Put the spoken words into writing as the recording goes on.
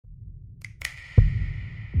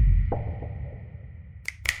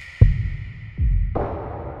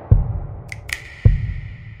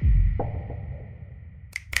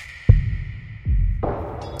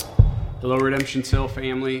Hello, Redemption Hill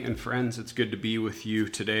family and friends. It's good to be with you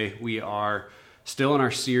today. We are still in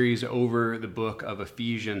our series over the book of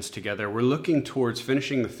Ephesians together. We're looking towards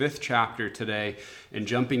finishing the 5th chapter today and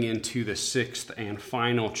jumping into the 6th and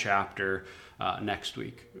final chapter next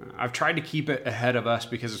week. I've tried to keep it ahead of us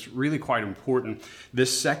because it's really quite important.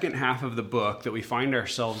 This second half of the book that we find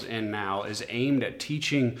ourselves in now is aimed at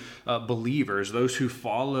teaching believers, those who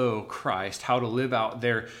follow Christ, how to live out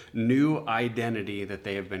their new identity that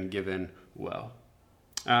they have been given well.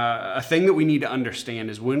 A thing that we need to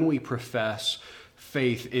understand is when we profess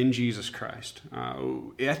faith in Jesus Christ,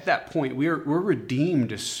 at that point we're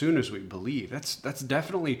redeemed as soon as we believe. That's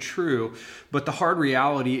definitely true, but the hard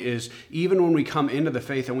reality is even when we come into the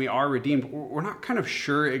faith and we are redeemed, we're not kind of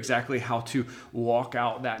sure exactly how to walk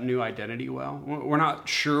out that new identity well. We're not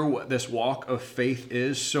sure what this walk of faith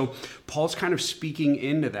is, so Paul's kind of speaking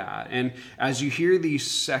into that. And as you hear these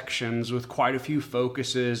sections with quite a few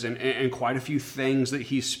focuses and quite a few things that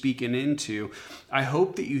he's speaking into, I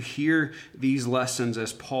hope that you hear these lessons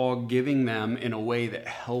as Paul giving them in a way that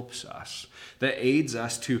helps us, that aids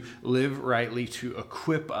us to live rightly, to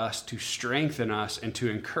equip us, to strengthen us, and to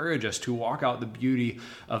encourage us to walk out the beauty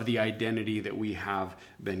of the identity that we have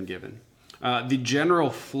been given. The general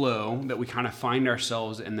flow that we kind of find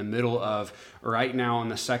ourselves in the middle of right now in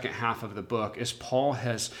the second half of the book is Paul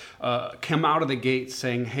has come out of the gate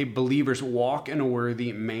saying, hey, believers, walk in a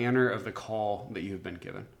worthy manner of the call that you've been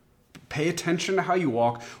given. Pay attention to how you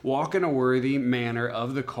walk in a worthy manner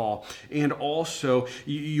of the call, and also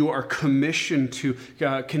you are commissioned to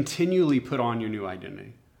continually put on your new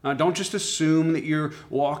identity. Don't just assume that you're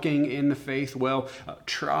walking in the faith. Well,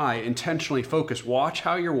 try, intentionally focus. Watch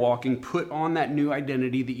how you're walking. Put on that new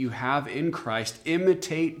identity that you have in Christ.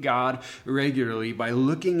 Imitate God regularly by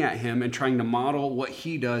looking at Him and trying to model what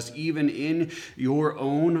He does even in your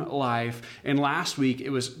own life. And last week, it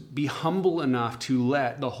was be humble enough to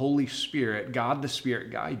let the Holy Spirit, God the Spirit,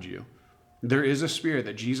 guide you. There is a Spirit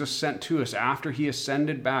that Jesus sent to us after He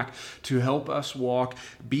ascended back to help us walk.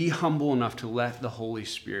 Be humble enough to let the Holy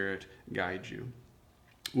Spirit guide you.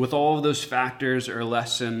 With all of those factors or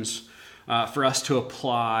lessons for us to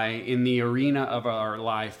apply in the arena of our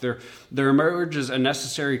life, there emerges a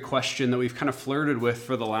necessary question that we've kind of flirted with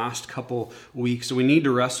for the last couple weeks, so we need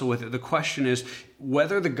to wrestle with it. The question is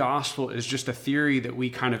whether the gospel is just a theory that we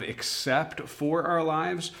kind of accept for our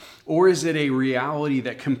lives, or is it a reality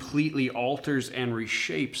that completely alters and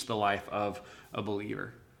reshapes the life of a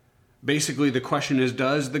believer? Basically, the question is,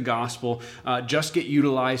 does the gospel just get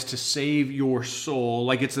utilized to save your soul?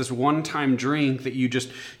 Like it's this one-time drink that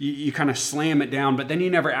you kind of slam it down, but then you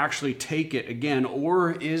never actually take it again?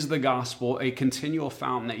 Or is the gospel a continual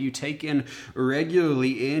fountain that you take in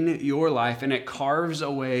regularly in your life, and it carves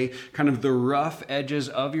away kind of the rough edges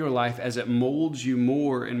of your life as it molds you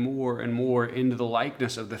more and more and more into the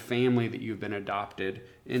likeness of the family that you've been adopted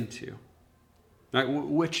into? Right,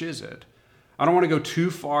 which is it? I don't want to go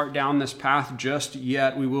too far down this path just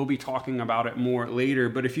yet. We will be talking about it more later.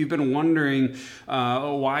 But if you've been wondering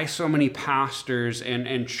why so many pastors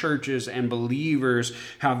and churches and believers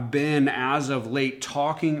have been, as of late,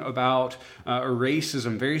 talking about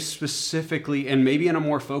racism very specifically and maybe in a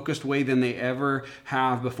more focused way than they ever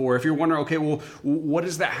have before. If you're wondering, okay, well, what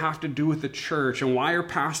does that have to do with the church? And why are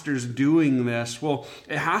pastors doing this? Well,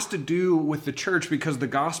 it has to do with the church because the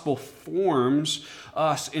gospel forms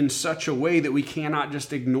us in such a way that we cannot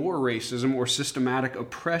just ignore racism or systematic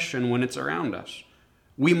oppression when it's around us.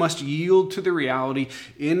 We must yield to the reality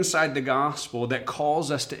inside the gospel that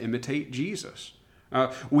calls us to imitate Jesus.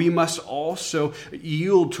 We must also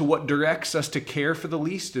yield to what directs us to care for the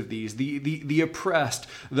least of these, the oppressed,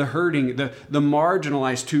 the hurting, the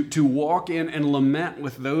marginalized, to walk in and lament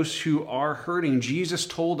with those who are hurting. Jesus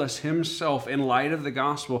told us Himself, in light of the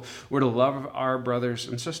gospel, we're to love our brothers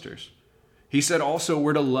and sisters. He said also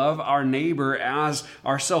we're to love our neighbor as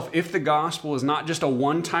ourselves. If the gospel is not just a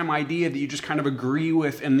one-time idea that you just kind of agree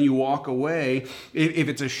with and you walk away, if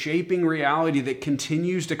it's a shaping reality that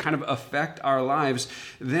continues to kind of affect our lives,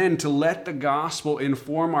 then to let the gospel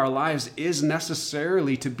inform our lives is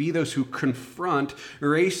necessarily to be those who confront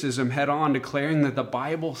racism head on, declaring that the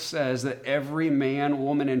Bible says that every man,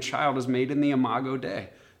 woman, and child is made in the imago Dei,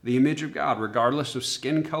 the image of God, regardless of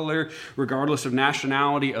skin color, regardless of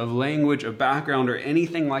nationality, of language, of background, or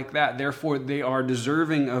anything like that. Therefore, they are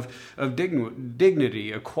deserving of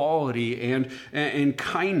dignity, equality, and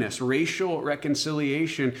kindness. Racial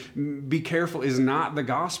reconciliation, be careful, is not the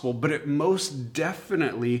gospel, but it most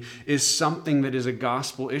definitely is something that is a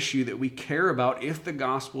gospel issue that we care about if the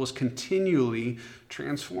gospel is continually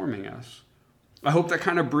transforming us. I hope that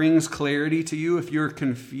kind of brings clarity to you. If you're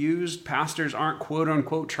confused, pastors aren't quote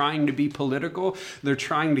unquote trying to be political. They're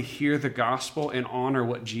trying to hear the gospel and honor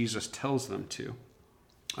what Jesus tells them to.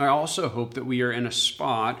 I also hope that we are in a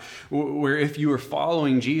spot where if you are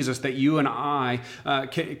following Jesus, that you and I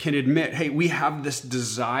can admit, hey, we have this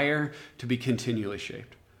desire to be continually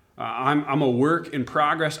shaped. I'm a work in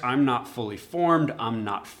progress. I'm not fully formed. I'm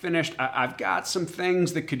not finished. I've got some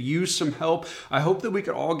things that could use some help. I hope that we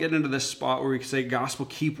could all get into this spot where we can say, gospel,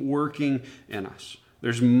 keep working in us.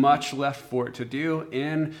 There's much left for it to do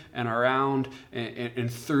in and around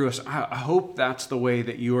and through us. I hope that's the way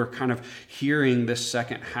that you are kind of hearing this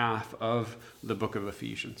second half of the book of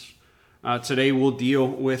Ephesians. Today we'll deal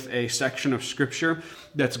with a section of Scripture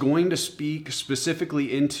that's going to speak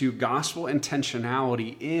specifically into gospel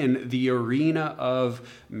intentionality in the arena of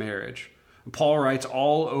marriage. Paul writes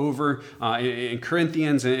all over in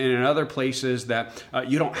Corinthians and in other places that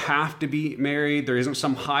you don't have to be married. There isn't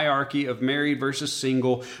some hierarchy of married versus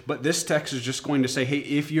single. But this text is just going to say, hey,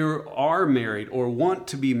 if you are married or want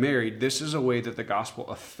to be married, this is a way that the gospel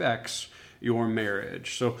affects your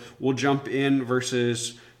marriage. So we'll jump in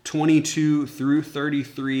verses 22 through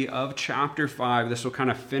 33 of chapter 5. This will kind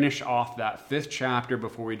of finish off that fifth chapter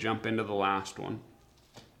before we jump into the last one.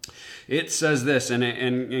 It says this,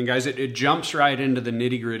 and guys, it jumps right into the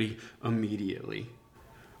nitty-gritty immediately.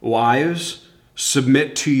 Wives,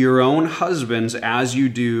 submit to your own husbands as you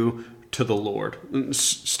do to the Lord.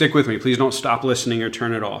 Stick with me. Please don't stop listening or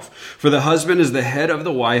turn it off. For the husband is the head of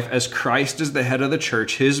the wife, as Christ is the head of the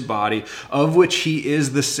church, his body, of which he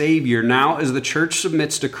is the Savior. Now, as the church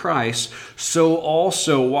submits to Christ, so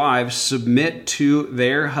also wives submit to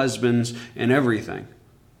their husbands in everything.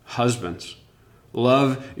 Husbands,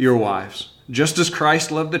 love your wives, just as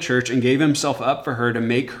Christ loved the church and gave himself up for her to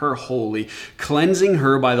make her holy, cleansing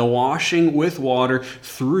her by the washing with water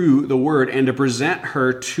through the word, and to present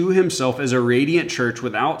her to himself as a radiant church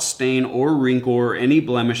without stain or wrinkle or any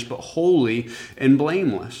blemish, but holy and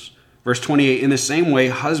blameless. Verse 28, in the same way,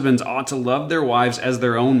 husbands ought to love their wives as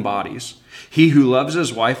their own bodies. He who loves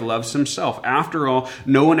his wife loves himself. After all,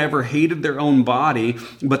 no one ever hated their own body,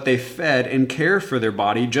 but they fed and cared for their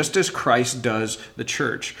body, just as Christ does the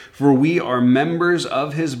church. For we are members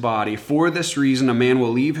of his body. For this reason, a man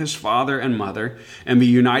will leave his father and mother and be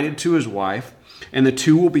united to his wife, and the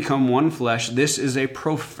two will become one flesh. This is a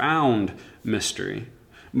profound mystery.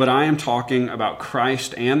 But I am talking about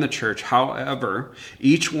Christ and the church. However,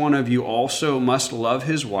 each one of you also must love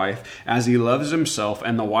his wife as he loves himself,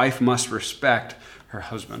 and the wife must respect her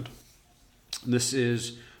husband. This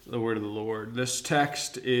is the word of the Lord. This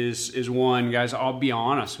text is one, guys, I'll be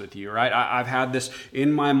honest with you, right? I've had this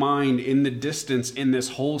in my mind in the distance in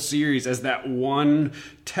this whole series as that one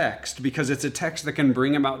text, because it's a text that can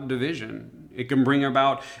bring about division. It can bring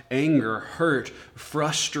about anger, hurt,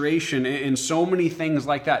 frustration, and so many things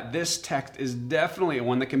like that. This text is definitely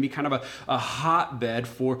one that can be kind of a hotbed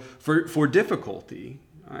for difficulty.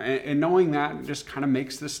 And knowing that just kind of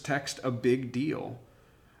makes this text a big deal.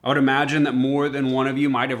 I would imagine that more than one of you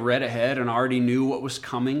might have read ahead and already knew what was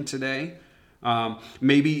coming today.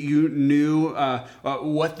 Maybe you knew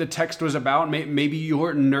what the text was about. Maybe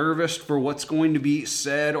you're nervous for what's going to be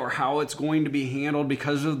said or how it's going to be handled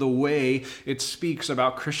because of the way it speaks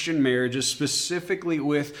about Christian marriages, specifically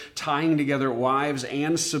with tying together wives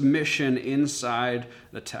and submission inside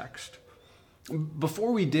the text.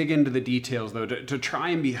 Before we dig into the details, though, to try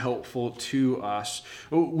and be helpful to us,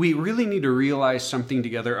 we really need to realize something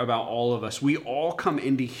together about all of us. We all come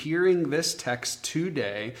into hearing this text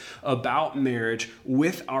today about marriage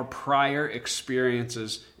with our prior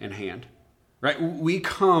experiences in hand. Right? We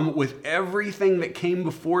come with everything that came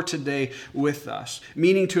before today with us,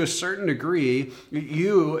 meaning to a certain degree,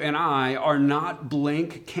 you and I are not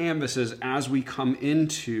blank canvases as we come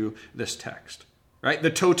into this text. Right?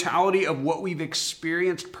 The totality of what we've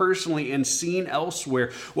experienced personally and seen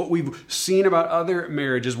elsewhere, what we've seen about other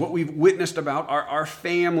marriages, what we've witnessed about our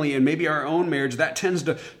family and maybe our own marriage, that tends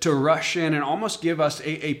to rush in and almost give us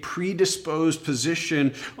a predisposed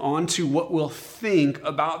position onto what we'll think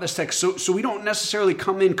about this text. So we don't necessarily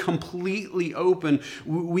come in completely open.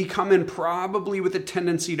 We come in probably with a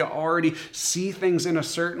tendency to already see things in a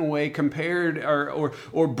certain way compared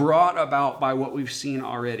or brought about by what we've seen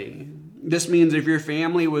already. This means if your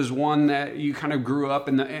family was one that you kind of grew up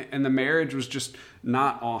and the marriage was just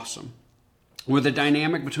not awesome, where the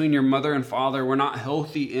dynamic between your mother and father were not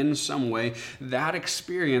healthy in some way, that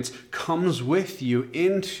experience comes with you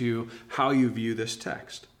into how you view this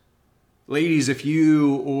text. Ladies, if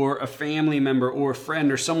you or a family member or a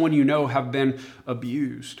friend or someone you know have been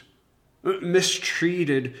abused,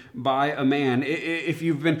 mistreated by a man, if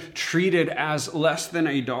you've been treated as less than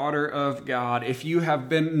a daughter of God, if you have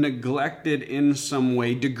been neglected in some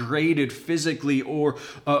way, degraded physically or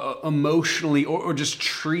emotionally, or just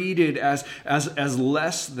treated as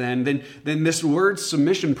less than, then this word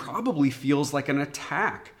submission probably feels like an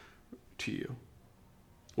attack to you.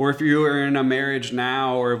 Or if you are in a marriage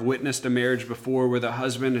now or have witnessed a marriage before where the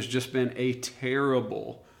husband has just been a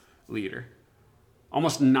terrible leader,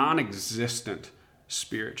 almost non-existent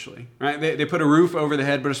spiritually, right? They put a roof over the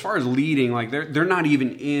head, but as far as leading, like they're not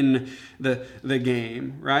even in the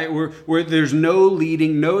game, right? Where there's no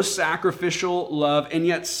leading, no sacrificial love, and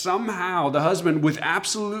yet somehow the husband, with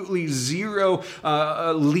absolutely zero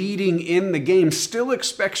leading in the game, still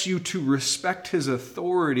expects you to respect his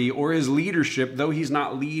authority or his leadership, though he's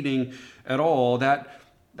not leading at all. That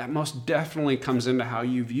most definitely comes into how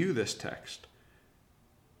you view this text.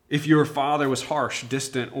 If your father was harsh,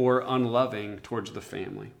 distant, or unloving towards the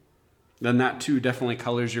family, then that too definitely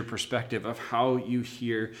colors your perspective of how you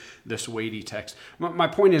hear this weighty text. My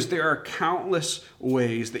point is, there are countless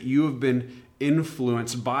ways that you have been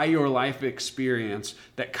influenced by your life experience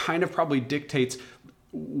that kind of probably dictates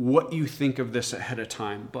what you think of this ahead of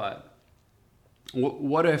time. But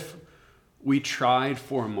what if we tried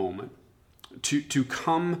for a moment to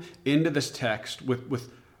come into this text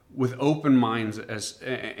with open minds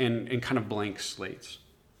and kind of blank slates?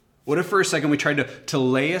 What if for a second we tried to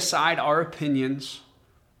lay aside our opinions,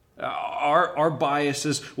 our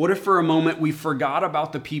biases? What if for a moment we forgot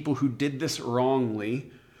about the people who did this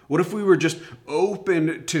wrongly? What if we were just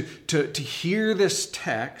open to hear this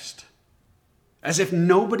text as if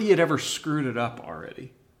nobody had ever screwed it up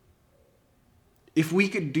already? If we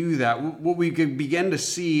could do that, what we could begin to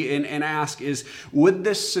see and ask is, would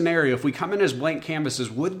this scenario, if we come in as blank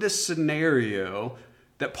canvases, would this scenario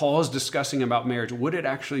that Paul is discussing about marriage, would it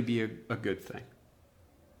actually be a good thing?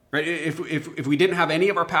 Right? If we didn't have any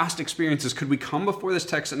of our past experiences, could we come before this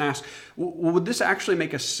text and ask, would this actually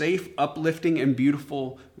make a safe, uplifting, and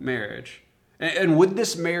beautiful marriage? And would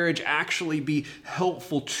this marriage actually be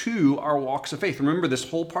helpful to our walks of faith? Remember, this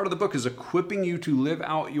whole part of the book is equipping you to live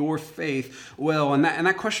out your faith well. And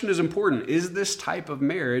that question is important. Is this type of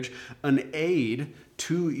marriage an aid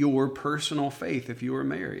to your personal faith if you are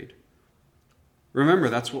married? Remember,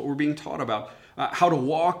 that's what we're being taught about. How to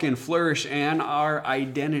walk and flourish and our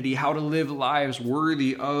identity, how to live lives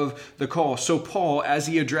worthy of the call. So Paul, as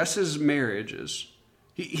he addresses marriages,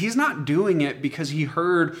 he's not doing it because he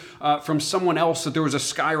heard from someone else that there was a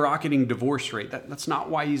skyrocketing divorce rate. That's not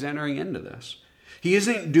why he's entering into this. He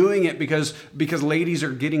isn't doing it because ladies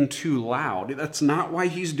are getting too loud. That's not why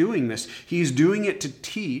he's doing this. He's doing it to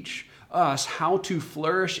teach us how to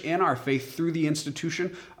flourish in our faith through the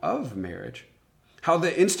institution of marriage. How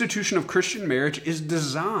the institution of Christian marriage is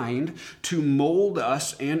designed to mold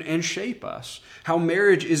us and shape us. How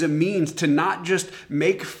marriage is a means to not just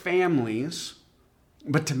make families,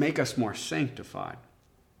 but to make us more sanctified.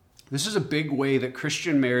 This is a big way that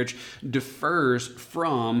Christian marriage differs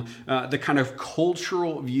from the kind of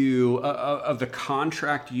cultural view of the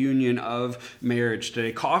contract union of marriage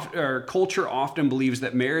today. Culture often believes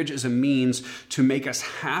that marriage is a means to make us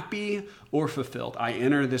happy or fulfilled. I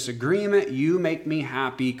enter this agreement, you make me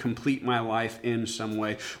happy, complete my life in some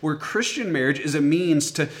way. Where Christian marriage is a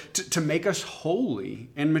means to make us holy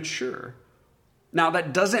and mature. Now,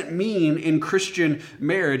 that doesn't mean in Christian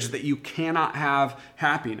marriage that you cannot have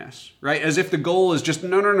happiness, right? As if the goal is just,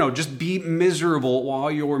 no, just be miserable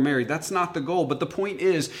while you're married. That's not the goal. But the point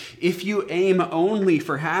is, if you aim only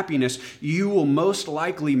for happiness, you will most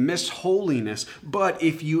likely miss holiness. But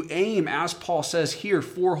if you aim, as Paul says here,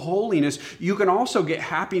 for holiness, you can also get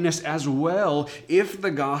happiness as well if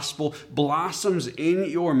the gospel blossoms in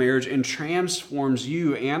your marriage and transforms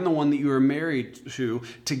you and the one that you are married to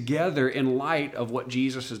together in light of what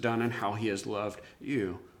Jesus has done and how he has loved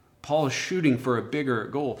you. Paul is shooting for a bigger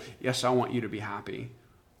goal. Yes, I want you to be happy,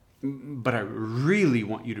 but I really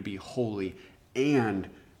want you to be holy and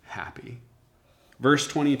happy. Verse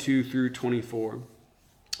 22 through 24,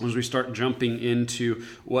 as we start jumping into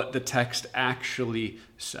what the text actually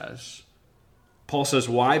says. Paul says,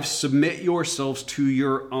 "Wives, submit yourselves to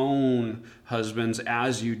your own husbands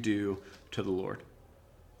as you do to the Lord."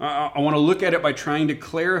 I want to look at it by trying to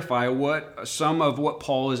clarify some of what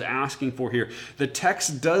Paul is asking for here. The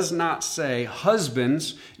text does not say,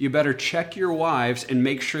 husbands, you better check your wives and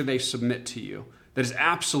make sure they submit to you. That is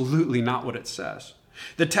absolutely not what it says.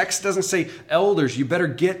 The text doesn't say, elders, you better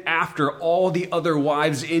get after all the other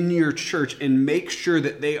wives in your church and make sure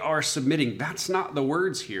that they are submitting. That's not the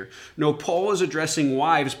words here. No, Paul is addressing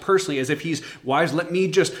wives personally as if he's, wives, let me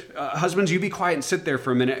just, husbands, you be quiet and sit there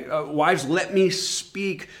for a minute. Wives, let me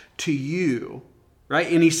speak to you. Right?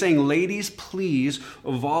 And he's saying, ladies, please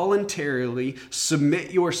voluntarily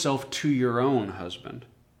submit yourself to your own husband.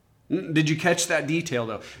 Did you catch that detail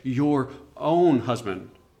though? Your own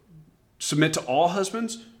husband. Submit to all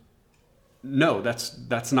husbands? No,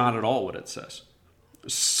 that's not at all what it says.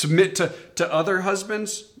 Submit to other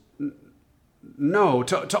husbands? No.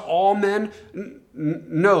 To all men?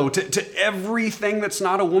 No. To everything that's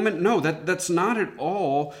not a woman? No, that's not at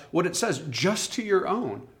all what it says. Just to your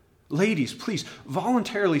own. Ladies, please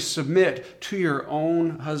voluntarily submit to your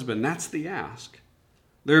own husband. That's the ask.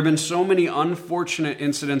 There have been so many unfortunate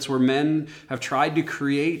incidents where men have tried to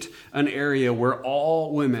create an area where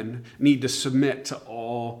all women need to submit to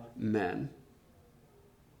all men.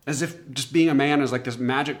 As if just being a man is like this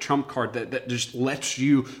magic trump card that just lets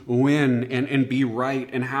you win and be right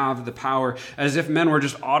and have the power. As if men were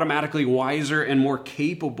just automatically wiser and more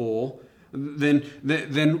capable than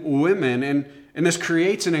women. And this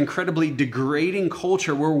creates an incredibly degrading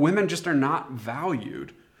culture where women just are not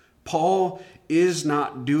valued. Paul is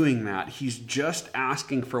not doing that. He's just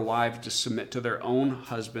asking for wives to submit to their own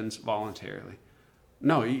husbands voluntarily.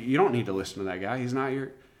 No, you don't need to listen to that guy. He's not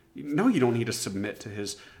your... No, you don't need to submit to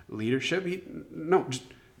his leadership. No,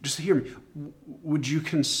 just hear me. Would you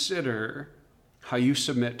consider how you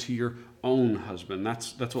submit to your own husband?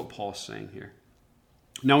 That's what Paul's saying here.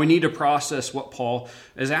 Now we need to process what Paul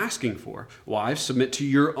is asking for. Wives, submit to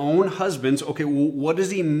your own husbands. Okay, well, what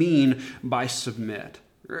does he mean by submit?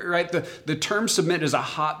 Right? The term submit is a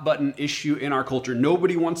hot button issue in our culture.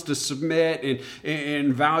 Nobody wants to submit,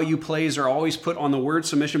 and value plays are always put on the word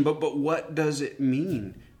submission. But what does it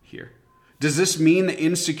mean here? Does this mean that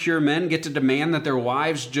insecure men get to demand that their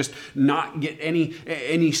wives just not get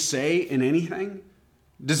any say in anything?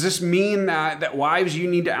 Does this mean that wives, you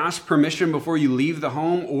need to ask permission before you leave the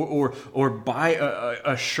home or buy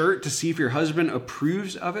a shirt to see if your husband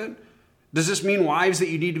approves of it? Does this mean, wives, that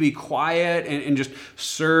you need to be quiet and just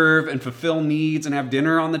serve and fulfill needs and have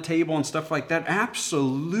dinner on the table and stuff like that?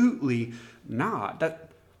 Absolutely not.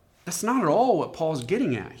 That's not at all what Paul's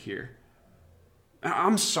getting at here.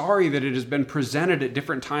 I'm sorry that it has been presented at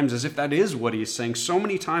different times as if that is what he's saying. So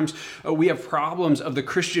many times we have problems of the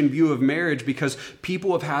Christian view of marriage because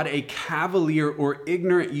people have had a cavalier or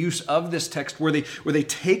ignorant use of this text where they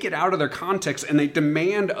take it out of their context and they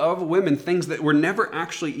demand of women things that were never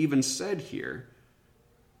actually even said here.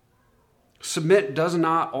 Submit does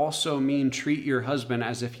not also mean treat your husband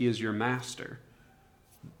as if he is your master.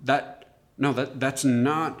 That's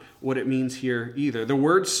not what it means here either. The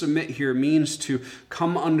word submit here means to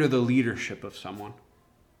come under the leadership of someone.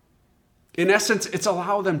 In essence, it's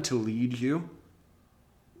allow them to lead you.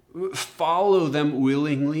 Follow them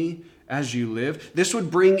willingly as you live. This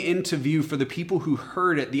would bring into view for the people who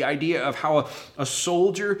heard it the idea of how a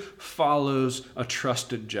soldier follows a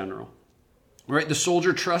trusted general. Right? The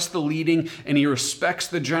soldier trusts the leading and he respects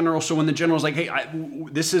the general. So when the general's like, hey,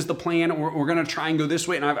 this is the plan, we're going to try and go this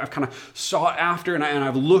way. And I've kind of sought after and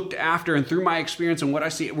I've looked after, and through my experience and what I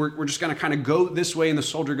see, we're just going to kind of go this way. And the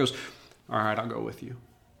soldier goes, all right, I'll go with you.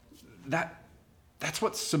 That's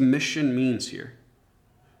what submission means here.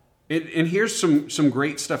 And here's some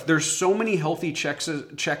great stuff. There's so many healthy checks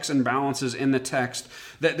and balances in the text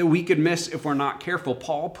that we could miss if we're not careful.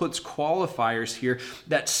 Paul puts qualifiers here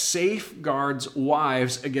that safeguards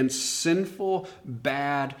wives against sinful,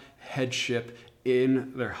 bad headship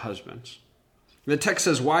in their husbands. The text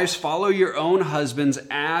says, wives, follow your own husbands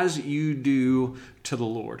as you do to the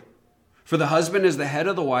Lord. For the husband is the head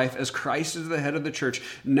of the wife, as Christ is the head of the church.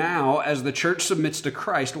 Now, as the church submits to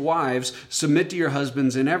Christ, wives, submit to your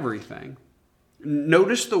husbands in everything.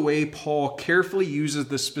 Notice the way Paul carefully uses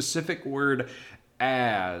the specific word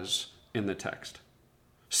as in the text.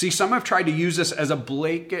 See, some have tried to use this as a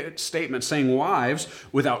blanket statement, saying, wives,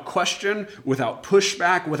 without question, without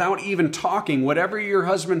pushback, without even talking, whatever your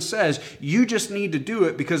husband says, you just need to do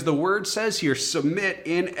it because the word says here, submit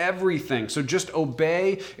in everything. So just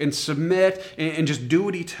obey and submit and just do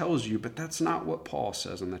what he tells you. But that's not what Paul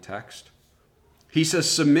says in the text. He says,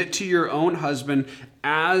 submit to your own husband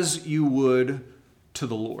as you would to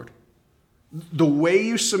the Lord. The way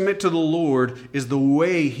you submit to the Lord is the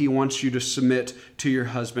way he wants you to submit to your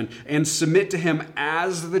husband, and submit to him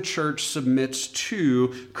as the church submits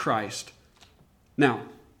to Christ. Now,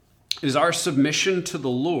 is our submission to the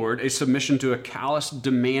Lord a submission to a callous,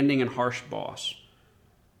 demanding, and harsh boss?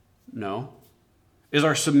 No. Is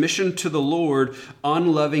our submission to the Lord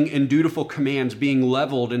unloving and dutiful commands being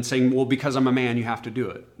leveled and saying, well, because I'm a man, you have to do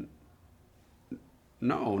it?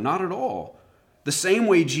 No, not at all. The same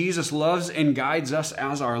way Jesus loves and guides us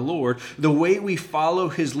as our Lord, the way we follow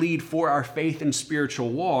his lead for our faith and spiritual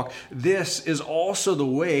walk, this is also the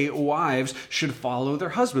way wives should follow their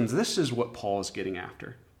husbands. This is what Paul is getting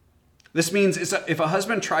after. This means if a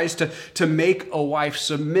husband tries to make a wife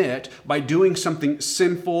submit by doing something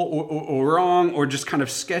sinful or wrong or just kind of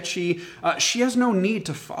sketchy, she has no need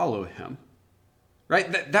to follow him,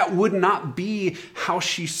 right? That would not be how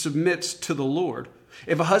she submits to the Lord.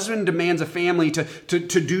 If a husband demands a family to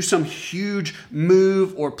do some huge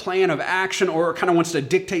move or plan of action or kind of wants to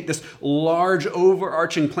dictate this large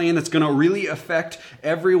overarching plan that's going to really affect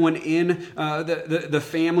everyone in the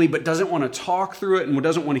family but doesn't want to talk through it and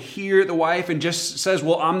doesn't want to hear the wife and just says,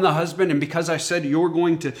 well, I'm the husband and because I said you're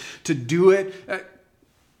going to do it,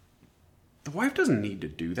 the wife doesn't need to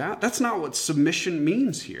do that. That's not what submission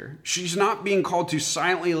means here. She's not being called to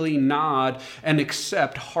silently nod and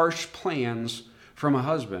accept harsh plans from a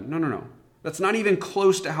husband. No. That's not even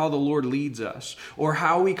close to how the Lord leads us or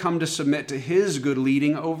how we come to submit to his good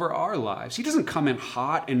leading over our lives. He doesn't come in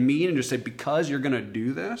hot and mean and just say, because you're going to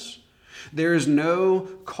do this. There is no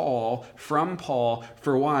call from Paul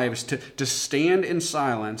for wives to stand in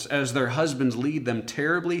silence as their husbands lead them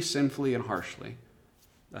terribly, sinfully, and harshly.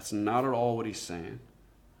 That's not at all what he's saying.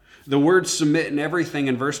 The words submit and everything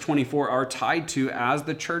in verse 24 are tied to as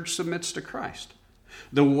the church submits to Christ.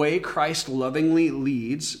 The way Christ lovingly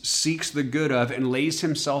leads, seeks the good of, and lays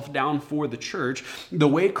himself down for the church, the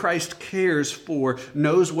way Christ cares for,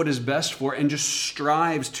 knows what is best for, and just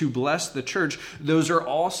strives to bless the church, those are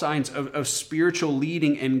all signs of spiritual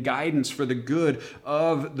leading and guidance for the good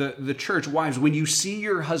of the church. Wives, when you see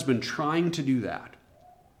your husband trying to do that,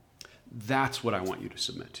 that's what I want you to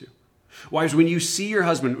submit to. Wives, when you see your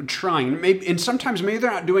husband trying, and sometimes maybe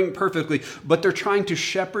they're not doing it perfectly, but they're trying to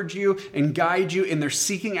shepherd you and guide you, and they're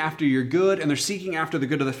seeking after your good, and they're seeking after the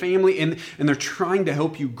good of the family, and they're trying to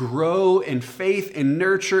help you grow in faith and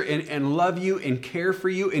nurture and love you and care for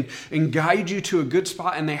you and guide you to a good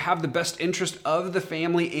spot, and they have the best interest of the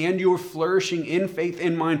family and your flourishing in faith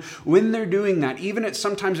in mind. When they're doing that, even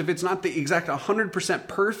sometimes if it's not the exact 100%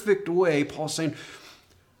 perfect way, Paul's saying,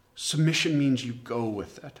 submission means you go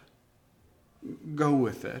with it. Go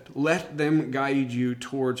with it. Let them guide you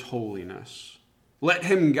towards holiness. Let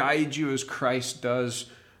him guide you as Christ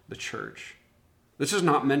does the church. This is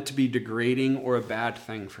not meant to be degrading or a bad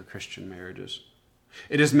thing for Christian marriages.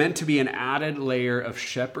 It is meant to be an added layer of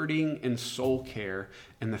shepherding and soul care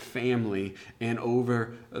in the family and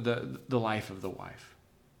over the life of the wife.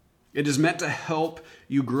 It is meant to help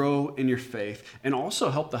you grow in your faith and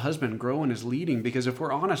also help the husband grow in his leading, because if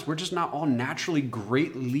we're honest, we're just not all naturally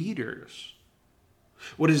great leaders.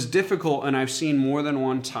 What is difficult, and I've seen more than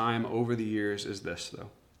one time over the years, is this,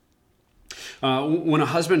 though. When a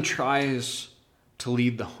husband tries to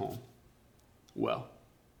lead the home,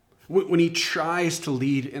 when he tries to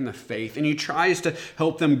lead in the faith and he tries to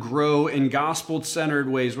help them grow in gospel-centered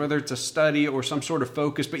ways, whether it's a study or some sort of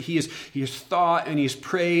focus, but he has thought and he's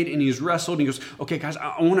prayed and he's wrestled and he goes, okay, guys,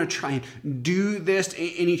 I want to try and do this.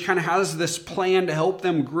 And he kind of has this plan to help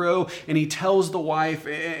them grow, and he tells the wife,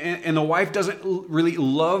 and the wife doesn't really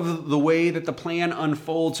love the way that the plan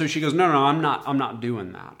unfolds. So she goes, no, I'm not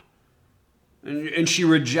doing that. And she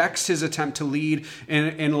rejects his attempt to lead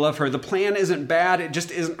and love her. The plan isn't bad. It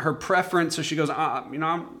just isn't her preference. So she goes, I'm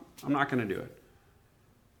not going to do it.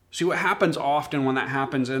 See, what happens often when that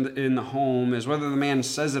happens in the home is, whether the man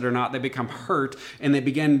says it or not, they become hurt and they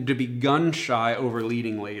begin to be gun shy over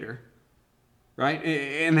leading later. Right?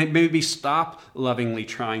 And they maybe stop lovingly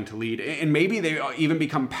trying to lead. And maybe they even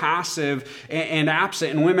become passive and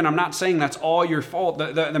absent. And women, I'm not saying that's all your fault.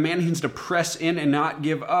 The man needs to press in and not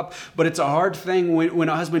give up. But it's a hard thing when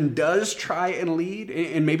a husband does try and lead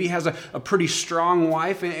and maybe has a pretty strong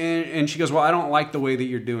wife. And she goes, well, I don't like the way that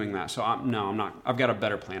you're doing that. So I'm not. I've got a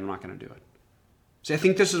better plan. I'm not going to do it. See, I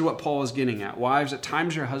think this is what Paul is getting at. Wives, at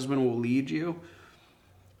times your husband will lead you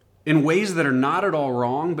in ways that are not at all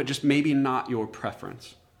wrong, but just maybe not your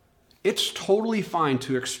preference. It's totally fine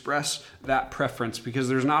to express that preference, because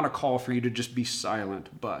there's not a call for you to just be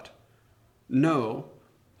silent, but know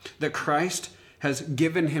that Christ has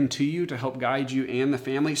given him to you to help guide you and the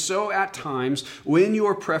family. So at times, when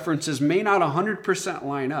your preferences may not 100%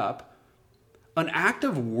 line up, an act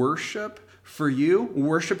of worship for you,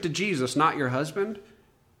 worship to Jesus, not your husband,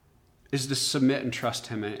 is to submit and trust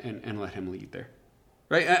him and let him lead there.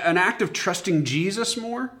 Right? An act of trusting Jesus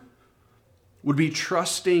more would be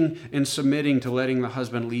trusting and submitting to letting the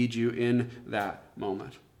husband lead you in that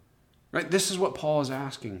moment. Right? This is what Paul is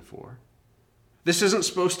asking for. This isn't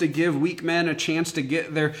supposed to give weak men a chance to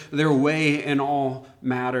get their way in all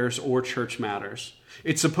matters or church matters.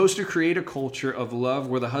 It's supposed to create a culture of love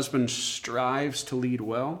where the husband strives to lead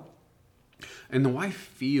well and the wife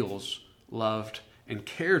feels loved and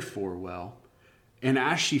cared for well. And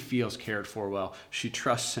as she feels cared for well, she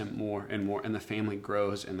trusts him more and more, and the family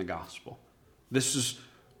grows in the gospel. This is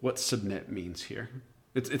what submit means here.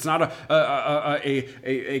 It's not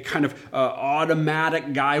a kind of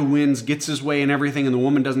automatic guy wins, gets his way and everything, and the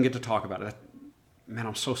woman doesn't get to talk about it. Man,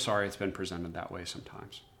 I'm so sorry it's been presented that way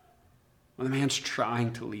sometimes. When the man's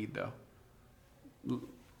trying to lead, though,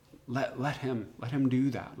 let him do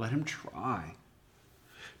that. Let him try.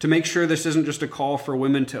 To make sure this isn't just a call for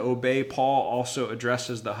women to obey, Paul also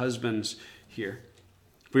addresses the husbands here.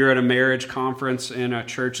 If we were at a marriage conference in a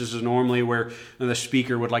church, this is normally where the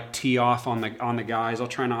speaker would tee off on the guys. I'll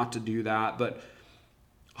try not to do that, but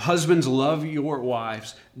husbands, love your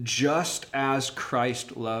wives just as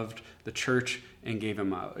Christ loved the church and gave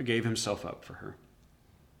himself up for her.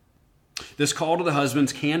 This call to the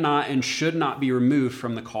husbands cannot and should not be removed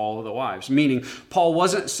from the call of the wives. Meaning, Paul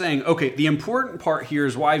wasn't saying, okay, the important part here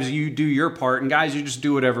is wives, you do your part, and guys, you just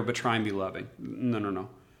do whatever, but try and be loving. No.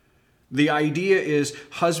 The idea is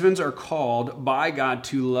husbands are called by God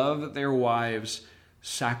to love their wives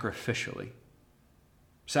sacrificially.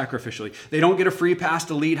 Sacrificially. They don't get a free pass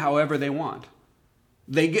to lead however they want.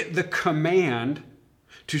 They get the command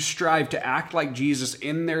to strive to act like Jesus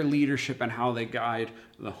in their leadership and how they guide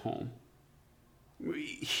the home.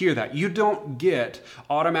 Hear that. You don't get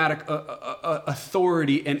automatic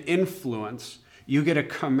authority and influence. You get a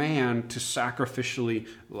command to sacrificially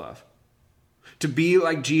love. To be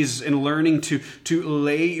like Jesus in learning to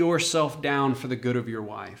lay yourself down for the good of your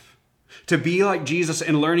wife. To be like Jesus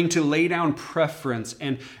in learning to lay down preference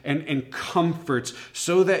and comforts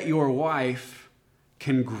so that your wife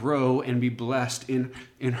can grow and be blessed in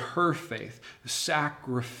her faith.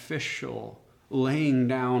 Sacrificial laying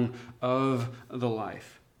down of the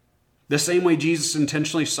life. The same way Jesus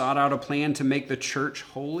intentionally sought out a plan to make the church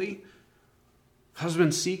holy,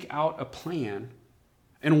 husbands, seek out a plan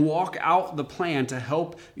and walk out the plan to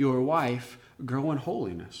help your wife grow in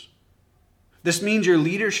holiness. This means your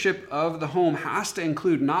leadership of the home has to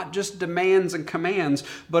include not just demands and commands,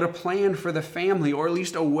 but a plan for the family, or at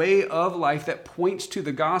least a way of life that points to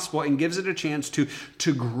the gospel and gives it a chance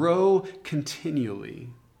to grow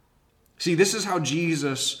continually. See, this is how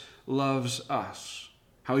Jesus loves us,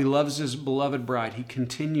 how he loves his beloved bride. He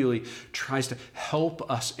continually tries to help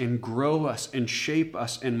us and grow us and shape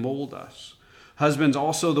us and mold us. Husbands,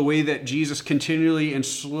 also the way that Jesus continually and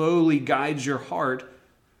slowly guides your heart,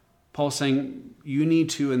 Paul's saying you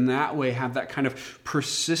need to, in that way, have that kind of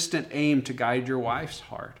persistent aim to guide your wife's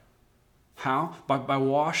heart. How? By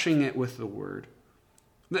washing it with the word.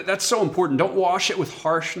 That's so important. Don't wash it with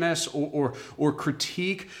harshness or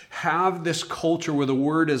critique. Have this culture where the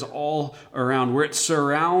word is all around, where it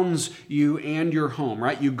surrounds you and your home,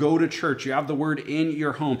 right? You go to church, you have the word in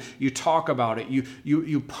your home, you talk about it,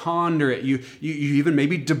 you ponder it, you even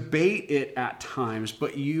maybe debate it at times,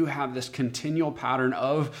 but you have this continual pattern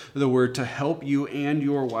of the word to help you and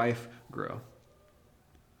your wife grow.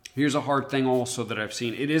 Here's a hard thing also that I've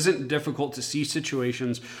seen. It isn't difficult to see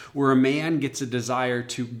situations where a man gets a desire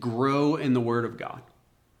to grow in the Word of God,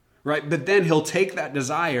 right? But then he'll take that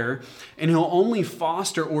desire and he'll only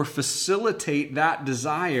foster or facilitate that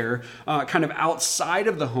desire kind of outside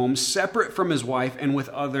of the home, separate from his wife and with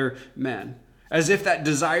other men. As if that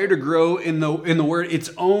desire to grow in the word, it's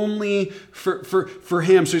only for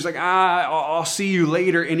him. So he's like, I'll see you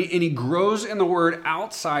later. And he grows in the word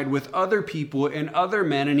outside with other people and other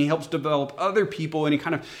men, and he helps develop other people, and he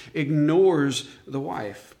kind of ignores the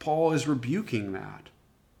wife. Paul is rebuking that.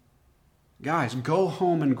 Guys, go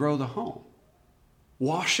home and grow the home.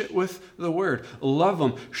 Wash it with the word. Love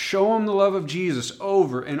them. Show them the love of Jesus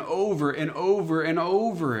over and over and over and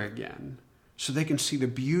over again, so they can see the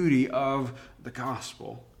beauty of the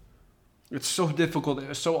gospel. It's so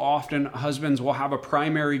difficult. So often husbands will have a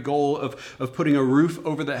primary goal of putting a roof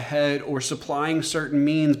over the head or supplying certain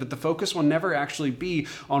means, but the focus will never actually be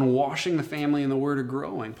on washing the family in the word or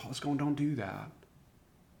growing. Paul's going, don't do that.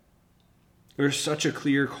 There's such a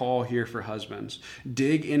clear call here for husbands.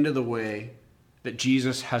 Dig into the way that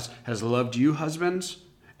Jesus has loved you, husbands,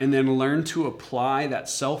 and then learn to apply that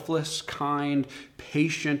selfless, kind,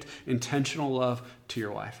 patient, intentional love to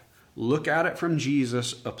your wife. Look at it from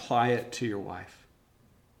Jesus, apply it to your wife.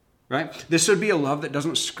 Right? This would be a love that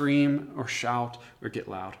doesn't scream or shout or get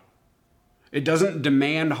loud. It doesn't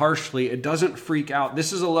demand harshly. It doesn't freak out.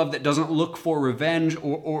 This is a love that doesn't look for revenge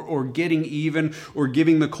or getting even or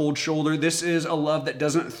giving the cold shoulder. This is a love that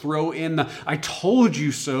doesn't throw in the "I told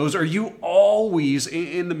you so's" or "you always"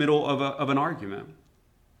 in the middle of an argument.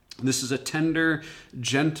 This is a tender,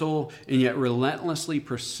 gentle, and yet relentlessly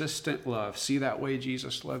persistent love. See that way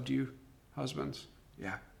Jesus loved you, husbands?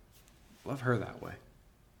 Yeah, love her that way.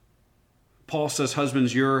 Paul says,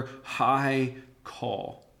 husbands, your high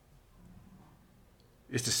call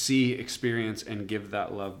is to see, experience, and give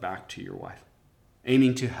that love back to your wife,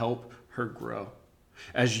 aiming to help her grow.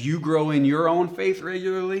 As you grow in your own faith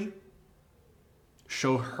regularly,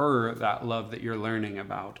 show her that love that you're learning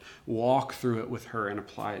about. Walk through it with her and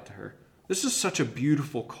apply it to her. This is such a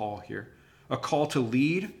beautiful call here. A call to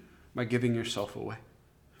lead by giving yourself away.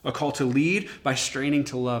 A call to lead by straining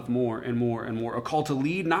to love more and more and more. A call to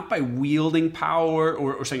lead not by wielding power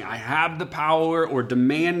or saying, "I have the power," or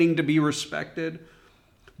demanding to be respected,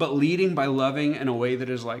 but leading by loving in a way that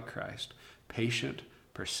is like Christ, patient,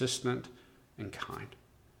 persistent, and kind.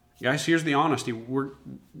 Guys, here's the honesty. We're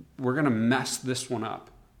going to mess this one up.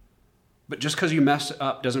 But just because you mess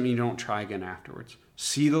up doesn't mean you don't try again afterwards.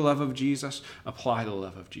 See the love of Jesus, apply the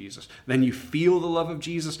love of Jesus. Then you feel the love of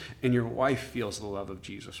Jesus, and your wife feels the love of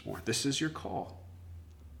Jesus more. This is your call.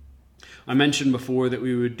 I mentioned before that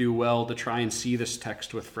we would do well to try and see this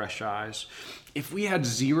text with fresh eyes. If we had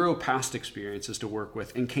zero past experiences to work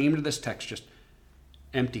with and came to this text just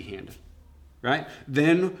empty-handed, right?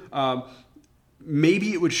 Then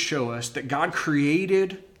maybe it would show us that God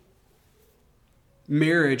created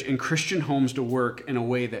marriage and Christian homes to work in a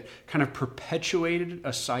way that kind of perpetuated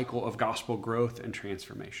a cycle of gospel growth and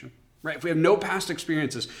transformation. Right? If we have no past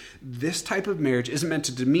experiences, this type of marriage isn't meant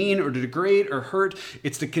to demean or to degrade or hurt.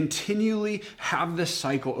 It's to continually have this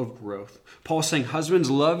cycle of growth. Paul's saying, husbands,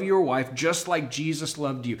 love your wife just like Jesus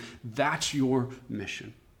loved you. That's your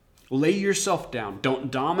mission. Lay yourself down. Don't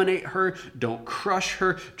dominate her. Don't crush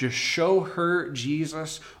her. Just show her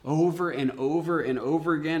Jesus over and over and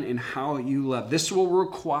over again in how you love. This will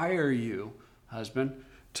require you, husband,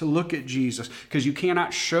 to look at Jesus, because you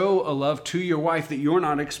cannot show a love to your wife that you're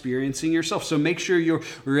not experiencing yourself. So make sure you're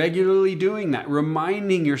regularly doing that,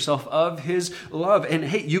 reminding yourself of his love. And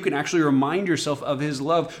hey, you can actually remind yourself of his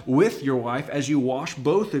love with your wife as you wash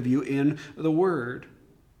both of you in the Word.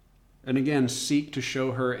 And again, seek to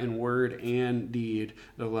show her in word and deed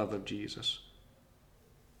the love of Jesus.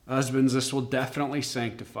 Husbands, this will definitely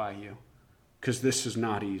sanctify you, because this is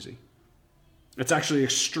not easy. It's actually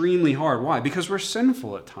extremely hard. Why? Because we're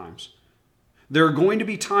sinful at times. There are going to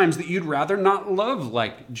be times that you'd rather not love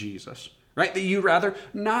like Jesus, right? That you'd rather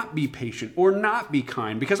not be patient or not be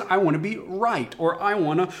kind because I want to be right or I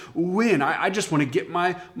want to win. I just want to get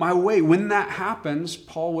my way. When that happens,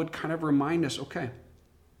 Paul would kind of remind us, okay,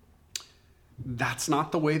 that's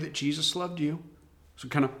not the way that Jesus loved you. So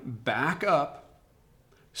kind of back up,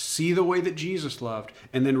 see the way that Jesus loved,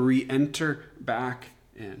 and then re-enter back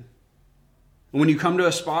in. When you come to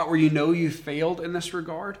a spot where you know you failed in this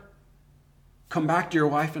regard, come back to your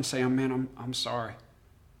wife and say, I'm sorry.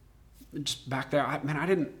 Just back there, I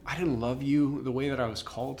didn't love you the way that I was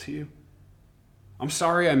called to you. I'm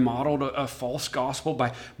sorry I modeled a false gospel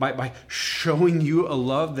by showing you a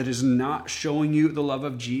love that is not showing you the love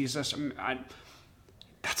of Jesus.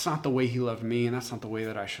 That's not the way he loved me, and that's not the way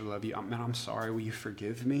that I should love you. I'm sorry. Will you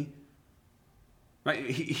forgive me? Right?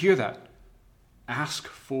 Hear that. Ask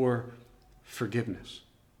for forgiveness.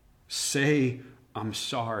 Say, I'm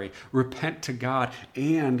sorry. Repent to God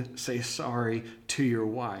and say sorry to your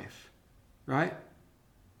wife. Right?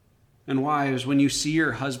 And wives, when you see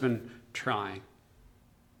your husband trying,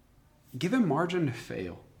 give him margin to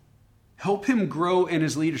fail. Help him grow in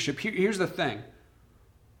his leadership. Here's the thing.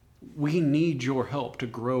 We need your help to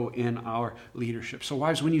grow in our leadership. So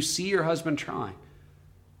wives, when you see your husband trying,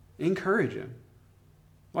 encourage him.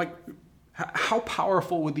 Like, how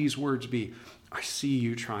powerful would these words be? I see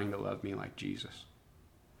you trying to love me like Jesus.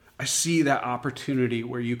 I see that opportunity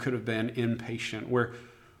where you could have been impatient, where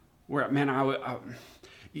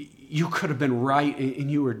you could have been right and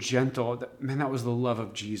you were gentle. Man, that was the love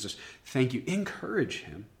of Jesus. Thank you. Encourage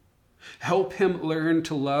him. Help him learn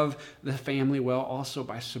to love the family well, also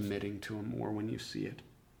by submitting to him more when you see it.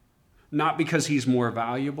 Not because he's more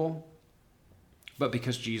valuable, but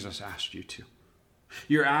because Jesus asked you to.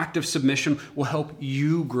 Your act of submission will help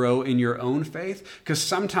you grow in your own faith, because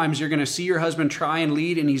sometimes you're going to see your husband try and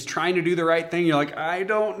lead and he's trying to do the right thing. You're like, I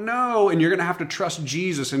don't know. And you're going to have to trust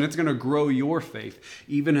Jesus, and it's going to grow your faith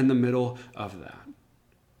even in the middle of that.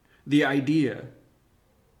 The idea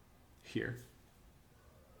here,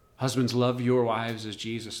 husbands, love your wives as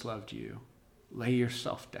Jesus loved you. Lay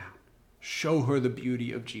yourself down. Show her the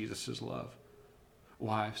beauty of Jesus' love.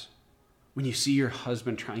 Wives, when you see your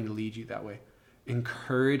husband trying to lead you that way,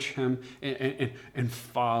 encourage him and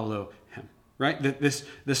follow him, right? This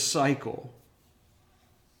cycle.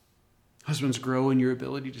 Husbands, grow in your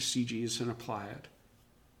ability to see Jesus and apply it.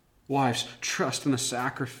 Wives, trust in the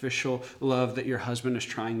sacrificial love that your husband is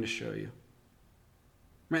trying to show you.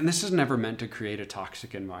 Right? And this is never meant to create a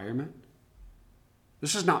toxic environment.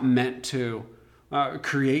 This is not meant to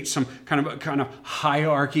create some kind of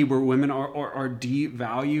hierarchy where women are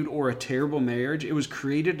devalued or a terrible marriage. It was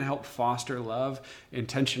created to help foster love,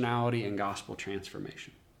 intentionality, and gospel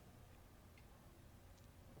transformation.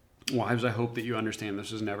 Wives, I hope that you understand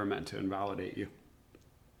this is never meant to invalidate you.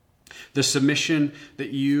 The submission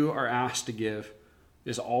that you are asked to give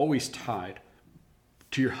is always tied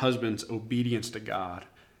to your husband's obedience to God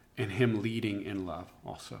and him leading in love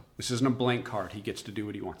also. This isn't a blank card. He gets to do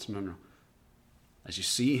what he wants. No. As you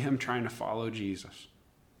see him trying to follow Jesus,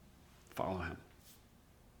 follow him.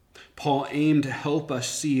 Paul aimed to help us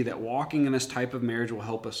see that walking in this type of marriage will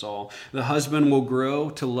help us all. The husband will grow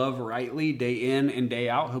to love rightly day in and day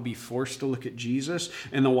out. He'll be forced to look at Jesus,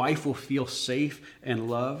 and the wife will feel safe and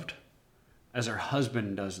loved as her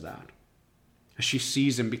husband does that. As she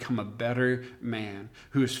sees him become a better man,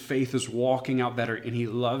 whose faith is walking out better, and he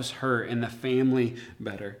loves her and the family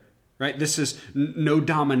better. Right? This is no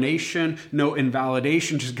domination, no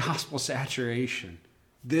invalidation, just gospel saturation.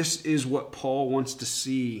 This is what Paul wants to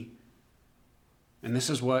see. And this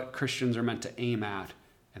is what Christians are meant to aim at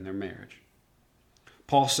in their marriage.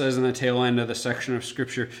 Paul says in the tail end of the section of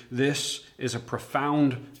Scripture, this is a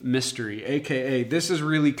profound mystery, aka this is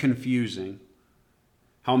really confusing.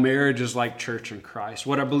 How marriage is like church in Christ.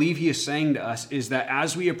 What I believe he is saying to us is that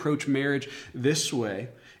as we approach marriage this way,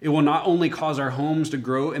 it will not only cause our homes to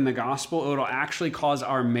grow in the gospel, it will actually cause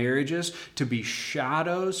our marriages to be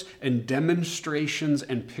shadows and demonstrations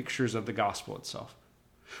and pictures of the gospel itself.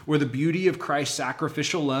 Where the beauty of Christ's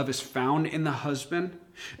sacrificial love is found in the husband,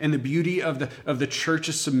 and the beauty of the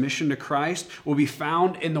church's submission to Christ will be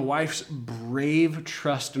found in the wife's brave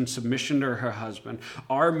trust and submission to her husband.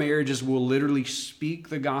 Our marriages will literally speak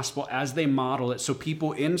the gospel as they model it, so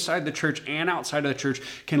people inside the church and outside of the church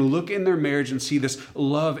can look in their marriage and see this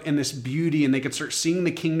love and this beauty, and they can start seeing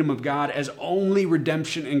the kingdom of God as only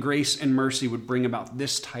redemption and grace and mercy would bring about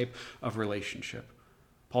this type of relationship.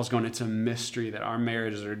 Paul's going, it's a mystery that our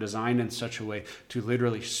marriages are designed in such a way to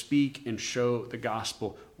literally speak and show the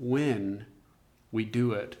gospel when we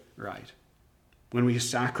do it right. When we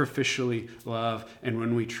sacrificially love and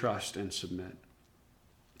when we trust and submit.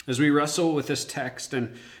 As we wrestle with this text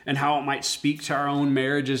and how it might speak to our own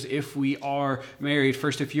marriages if we are married.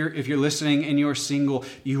 First, if you're listening and you're single,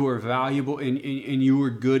 you are valuable and you are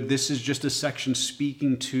good. This is just a section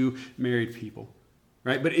speaking to married people.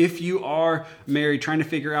 Right? But if you are married, trying to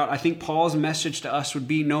figure out, I think Paul's message to us would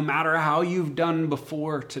be, no matter how you've done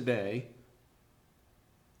before today,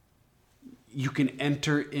 you can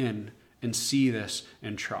enter in and see this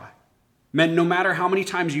and try. Men, no matter how many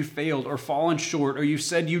times you failed or fallen short or you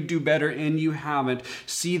said you'd do better and you haven't,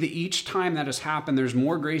 see that each time that has happened, there's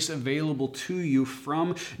more grace available to you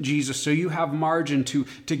from Jesus. So you have margin to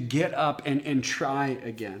get up and try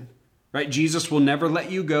again. Right? Jesus will never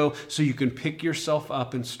let you go, so you can pick yourself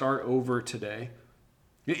up and start over today.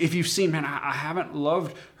 If you've seen, man, I haven't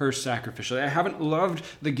loved her sacrificially. I haven't loved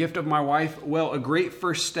the gift of my wife. Well, a great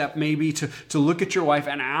first step may be to look at your wife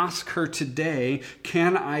and ask her today,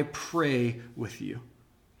 can I pray with you?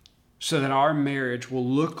 So that our marriage will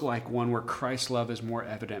look like one where Christ's love is more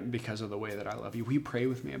evident because of the way that I love you. Will you pray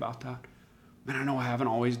with me about that? Man, I know I haven't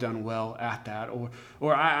always done well at that,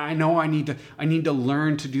 or I know I need to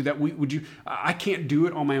learn to do that. Would you? I can't do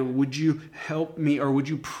it on my own. Would you help me, or would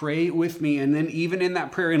you pray with me? And then even in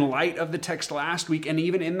that prayer, in light of the text last week, and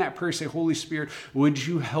even in that prayer, say, Holy Spirit, would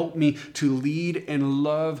you help me to lead and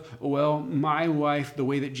love, well, my wife the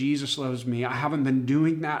way that Jesus loves me? I haven't been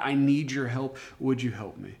doing that. I need your help. Would you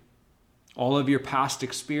help me? All of your past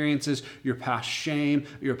experiences, your past shame,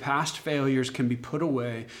 your past failures can be put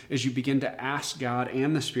away as you begin to ask God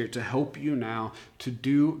and the Spirit to help you now to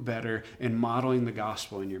do better in modeling the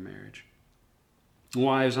gospel in your marriage.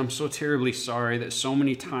 Wives, I'm so terribly sorry that so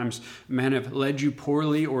many times men have led you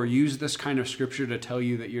poorly or used this kind of scripture to tell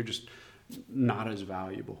you that you're just not as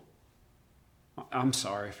valuable. I'm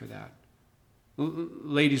sorry for that.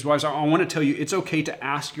 Ladies, wives, I want to tell you it's okay to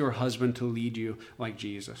ask your husband to lead you like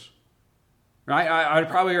Jesus. Right? I'd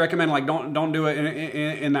probably recommend don't do it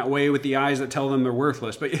in that way with the eyes that tell them they're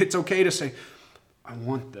worthless. But it's okay to say, I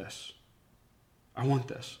want this. I want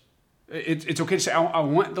this. It's okay to say, I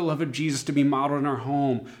want the love of Jesus to be modeled in our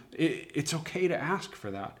home. It's okay to ask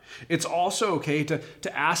for that. It's also okay to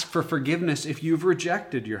ask for forgiveness if you've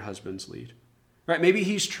rejected your husband's lead. Right? Maybe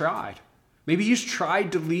he's tried. Maybe he's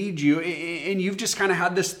tried to lead you and you've just kind of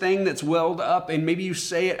had this thing that's welled up, and maybe you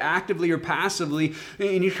say it actively or passively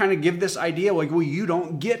and you kind of give this idea like, well, you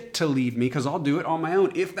don't get to lead me because I'll do it on my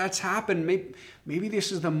own. If that's happened, maybe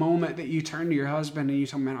this is the moment that you turn to your husband and you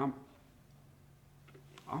tell him, man,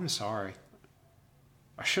 I'm sorry.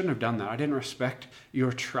 I shouldn't have done that. I didn't respect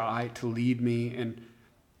your try to lead me, and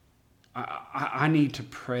I need to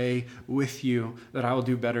pray with you that I will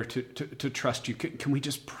do better to trust you. Can we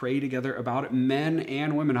just pray together about it? Men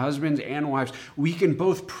and women, husbands and wives, we can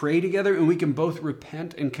both pray together and we can both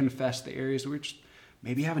repent and confess the areas which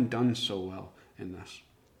maybe haven't done so well in this.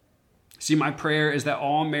 See, my prayer is that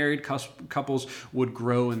all married couples would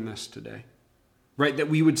grow in this today. Right? That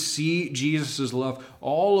we would see Jesus' love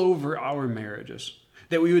all over our marriages.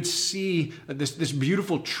 That we would see this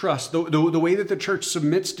beautiful trust, the way that the church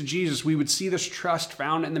submits to Jesus, we would see this trust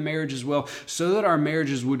found in the marriage as well, so that our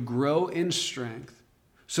marriages would grow in strength,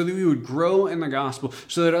 so that we would grow in the gospel,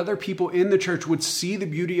 so that other people in the church would see the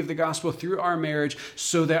beauty of the gospel through our marriage,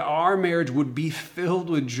 so that our marriage would be filled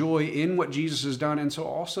with joy in what Jesus has done, and so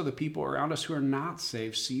also the people around us who are not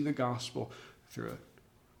saved see the gospel through it.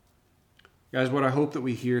 Guys, what I hope that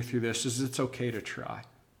we hear through this is it's okay to try.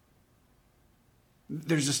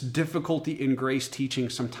 There's this difficulty in grace teaching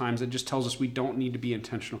sometimes that just tells us we don't need to be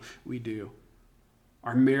intentional. We do.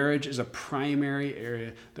 Our marriage is a primary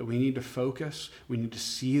area that we need to focus. We need to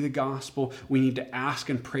see the gospel. We need to ask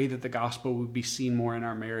and pray that the gospel would be seen more in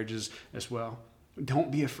our marriages as well. Don't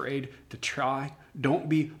be afraid to try. Don't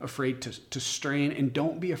be afraid to strain, and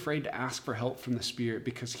don't be afraid to ask for help from the Spirit,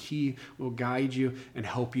 because He will guide you and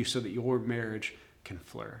help you so that your marriage can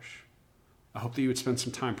flourish. I hope that you would spend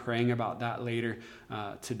some time praying about that later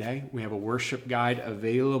today. We have a worship guide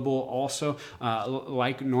available also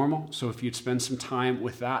like normal. So if you'd spend some time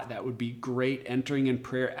with that, that would be great. Entering in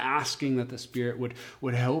prayer, asking that the Spirit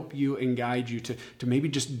would help you and guide you to maybe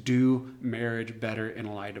just do marriage better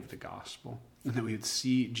in light of the gospel. And that we would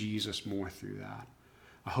see Jesus more through that.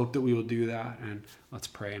 I hope that we will do that, and let's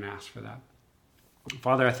pray and ask for that.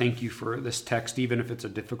 Father, I thank you for this text, even if it's a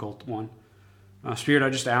difficult one. Spirit,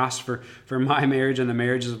 I just ask for my marriage and the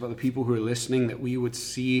marriages of other people who are listening, that we would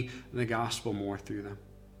see the gospel more through them.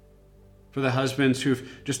 For the husbands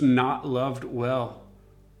who've just not loved well,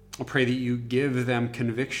 I pray that you give them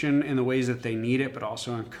conviction in the ways that they need it, but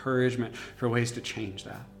also encouragement for ways to change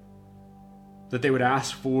that. That they would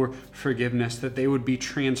ask for forgiveness, that they would be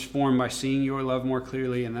transformed by seeing your love more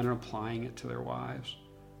clearly and then applying it to their wives.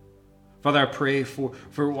 Father, I pray for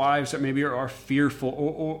wives that maybe are fearful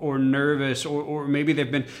or nervous, or maybe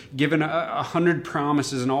they've been given 100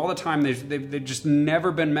 promises and all the time they've just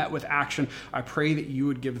never been met with action. I pray that you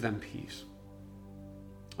would give them peace.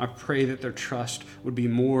 I pray that their trust would be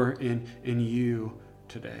more in you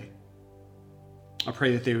today. I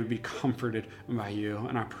pray that they would be comforted by you,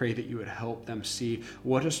 and I pray that you would help them see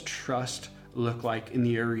what does trust look like in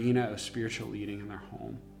the arena of spiritual leading in their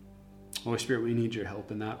home. Holy Spirit, we need your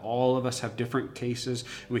help in that. All of us have different cases,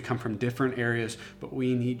 and we come from different areas, but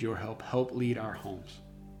we need your help. Help lead our homes.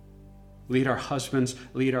 Lead our husbands,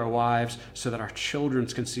 lead our wives, so that our children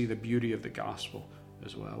can see the beauty of the gospel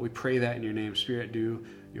as well. We pray that in your name. Spirit, do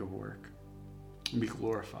your work and be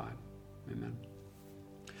glorified. Amen.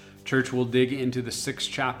 Church, we'll dig into the 6th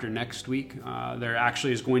chapter next week. There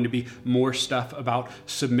actually is going to be more stuff about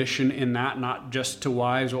submission in that, not just to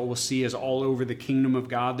wives. What we'll see is all over the kingdom of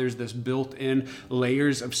God, there's this built-in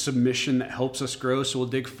layers of submission that helps us grow. So we'll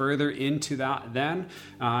dig further into that then,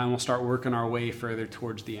 and we'll start working our way further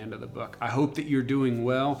towards the end of the book. I hope that you're doing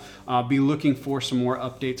well. Be looking for some more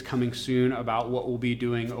updates coming soon about what we'll be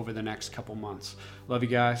doing over the next couple months. Love you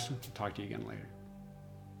guys. Talk to you again later.